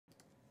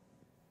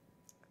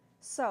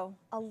So,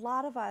 a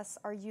lot of us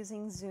are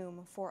using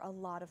Zoom for a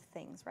lot of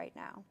things right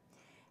now.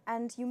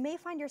 And you may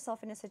find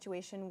yourself in a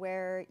situation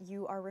where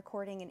you are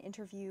recording an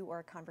interview or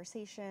a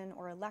conversation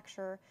or a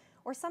lecture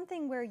or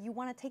something where you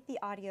want to take the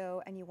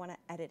audio and you want to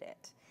edit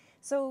it.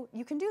 So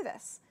you can do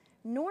this.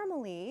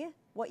 Normally,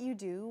 what you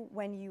do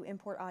when you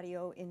import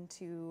audio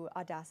into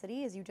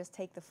Audacity is you just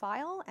take the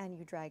file and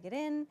you drag it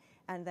in,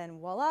 and then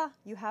voila,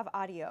 you have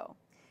audio.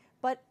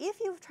 But if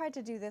you've tried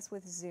to do this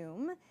with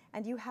Zoom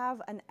and you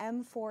have an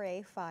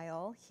M4A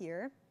file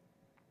here,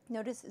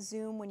 notice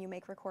Zoom, when you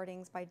make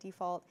recordings by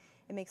default,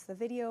 it makes the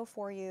video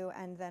for you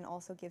and then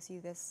also gives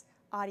you this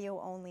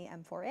audio-only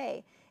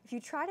M4A. If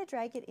you try to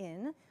drag it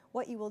in,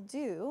 what you will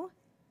do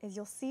is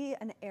you'll see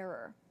an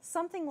error.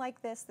 Something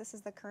like this. This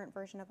is the current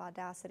version of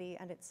Audacity,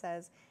 and it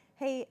says,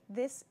 hey,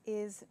 this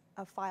is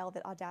a file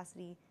that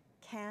Audacity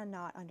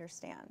cannot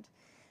understand.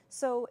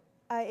 So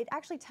it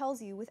actually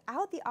tells you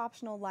without the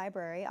optional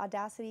library,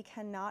 Audacity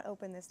cannot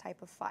open this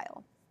type of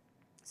file.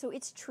 So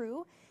it's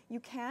true, you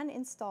can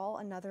install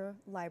another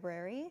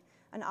library,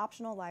 an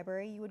optional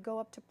library. You would go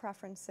up to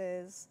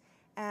Preferences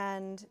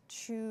and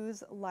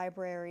choose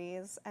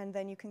Libraries, and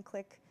then you can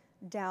click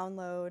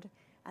Download,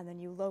 and then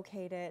you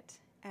locate it,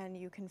 and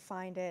you can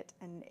find it,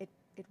 and it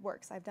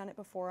works. I've done it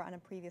before on a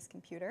previous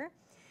computer.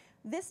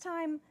 This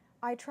time,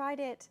 I tried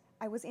it,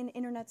 I was in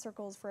internet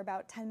circles for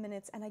about 10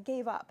 minutes, and I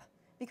gave up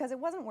because it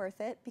wasn't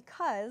worth it,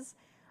 because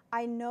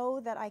I know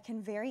that I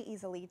can very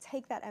easily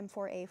take that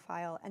M4A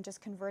file and just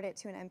convert it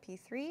to an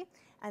MP3,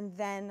 and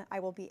then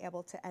I will be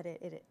able to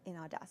edit it in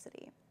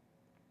Audacity.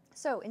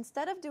 So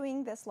instead of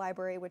doing this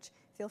library, which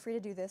feel free to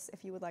do this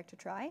if you would like to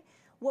try,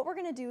 what we're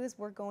going to do is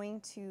we're going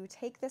to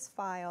take this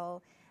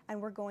file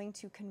and we're going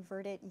to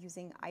convert it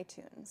using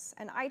iTunes.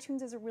 And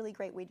iTunes is a really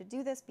great way to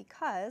do this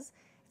because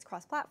it's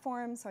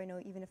cross-platform, so I know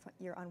even if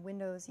you're on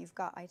Windows, you've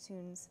got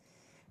iTunes,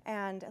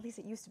 and at least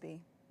it used to be.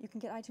 You can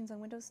get iTunes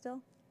on Windows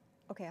still?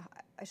 Okay,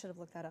 I should have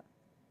looked that up.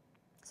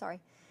 Sorry.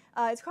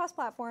 It's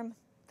cross-platform,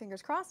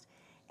 fingers crossed,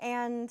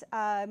 and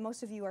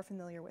most of you are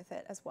familiar with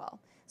it as well.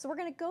 So we're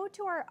going to go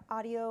to our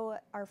audio,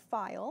 our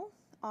file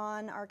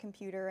on our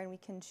computer, and we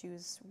can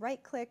choose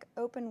right-click,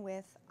 open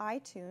with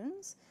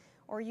iTunes,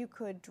 or you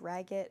could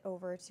drag it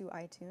over to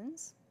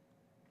iTunes.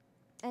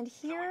 And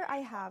here I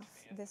have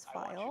this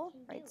file,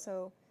 right?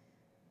 So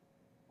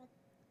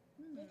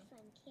This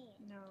one can't.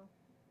 no,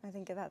 I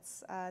think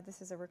that's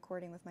this is a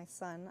recording with my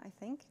son, I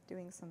think,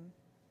 doing some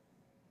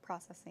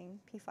processing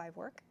P5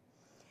 work.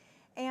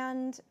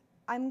 And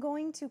I'm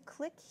going to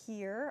click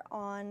here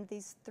on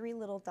these three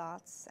little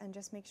dots and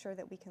just make sure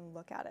that we can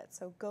look at it.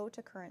 So go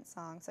to current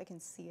song so I can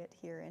see it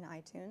here in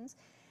iTunes.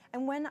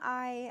 And when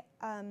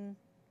I'm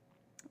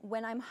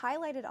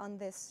highlighted on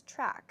this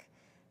track,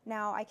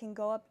 now I can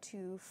go up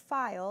to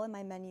File in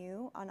my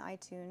menu on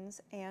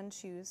iTunes and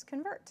choose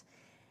Convert.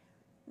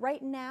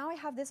 Right now I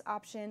have this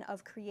option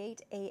of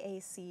Create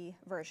AAC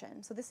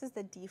version. So this is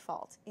the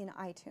default in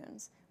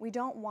iTunes. We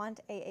don't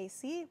want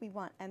AAC, we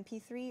want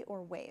MP3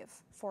 or WAV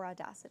for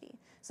Audacity.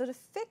 So to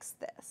fix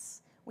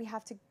this, we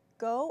have to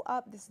go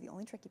up, this is the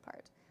only tricky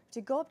part,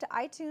 to go up to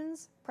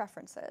iTunes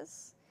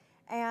Preferences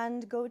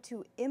and go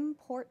to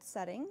Import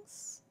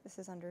Settings. This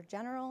is under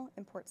General,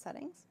 Import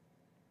Settings.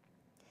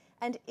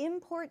 And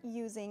import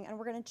using, and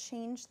we're going to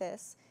change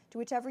this to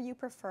whichever you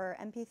prefer,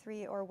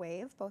 MP3 or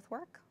WAV, both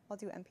work. I'll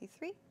do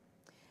MP3,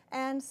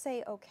 and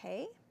say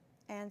OK,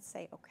 and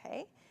say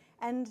OK.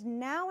 And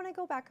now when I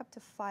go back up to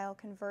File,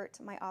 Convert,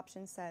 my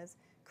option says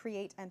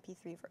Create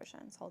MP3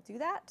 version. So I'll do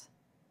that.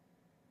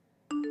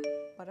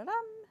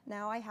 Ba-da-dum.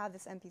 Now I have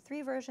this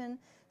MP3 version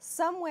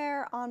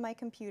somewhere on my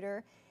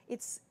computer.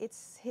 It's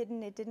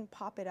hidden, it didn't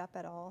pop it up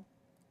at all.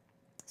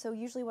 So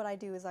usually what I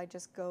do is I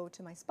just go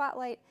to my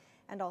Spotlight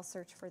and I'll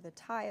search for the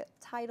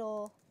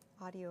title,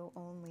 audio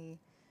only,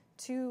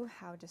 to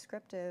how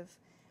descriptive.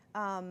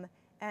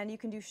 And you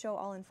can do Show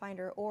All in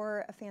Finder,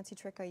 or a fancy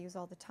trick I use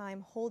all the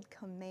time, hold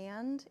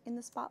Command in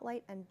the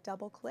Spotlight and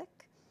double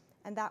click,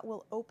 and that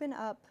will open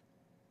up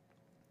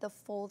the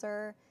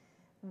folder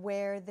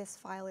where this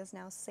file is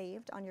now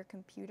saved on your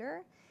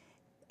computer.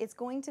 It's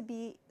going to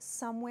be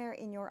somewhere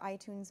in your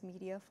iTunes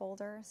Media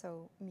folder,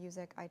 so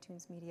Music,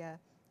 iTunes Media.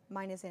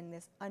 Mine is in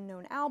this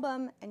unknown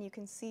album, and you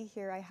can see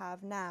here I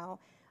have now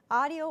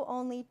audio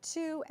only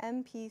to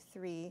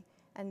MP3,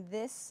 and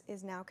this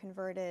is now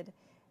converted,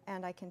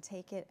 and I can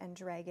take it and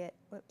drag it,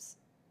 whoops,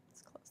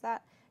 let's close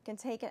that. I can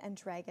take it and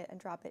drag it and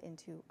drop it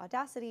into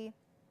Audacity,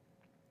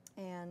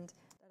 and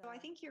so I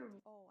think you're,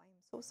 oh, I'm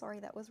so sorry,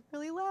 that was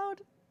really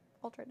loud.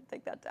 I'll try to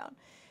take that down.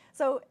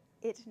 So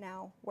it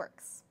now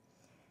works.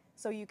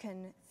 So you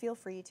can feel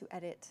free to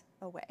edit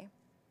away.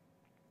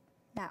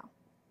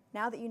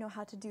 Now that you know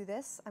how to do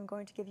this, I'm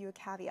going to give you a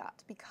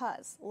caveat,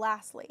 because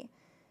lastly,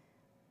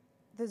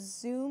 the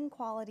Zoom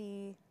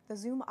quality, the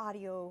Zoom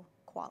audio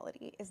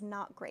quality is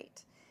not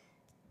great.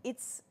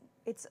 It's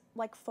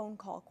like phone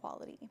call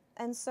quality.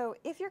 And so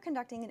if you're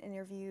conducting an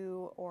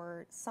interview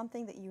or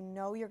something that you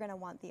know you're going to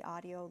want the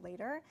audio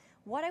later,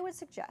 what I would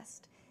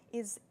suggest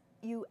is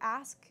you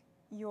ask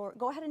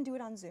go ahead and do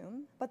it on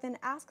Zoom, but then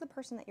ask the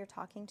person that you're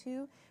talking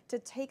to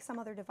take some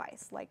other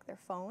device, like their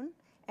phone,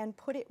 and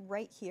put it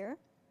right here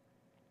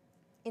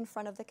in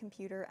front of the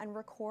computer and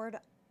record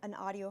an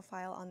audio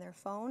file on their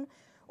phone.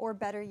 Or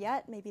better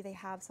yet, maybe they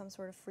have some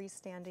sort of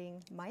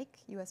freestanding mic,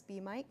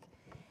 USB mic,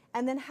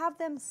 and then have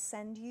them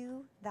send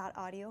you that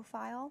audio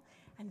file.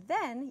 And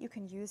then you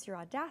can use your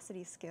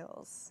Audacity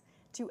skills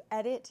to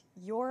edit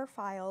your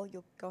file.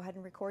 You'll go ahead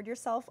and record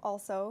yourself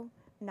also,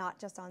 not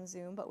just on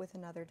Zoom, but with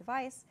another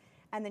device.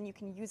 And then you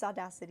can use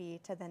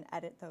Audacity to then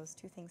edit those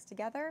two things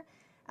together,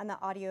 and the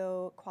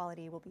audio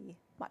quality will be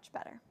much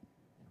better.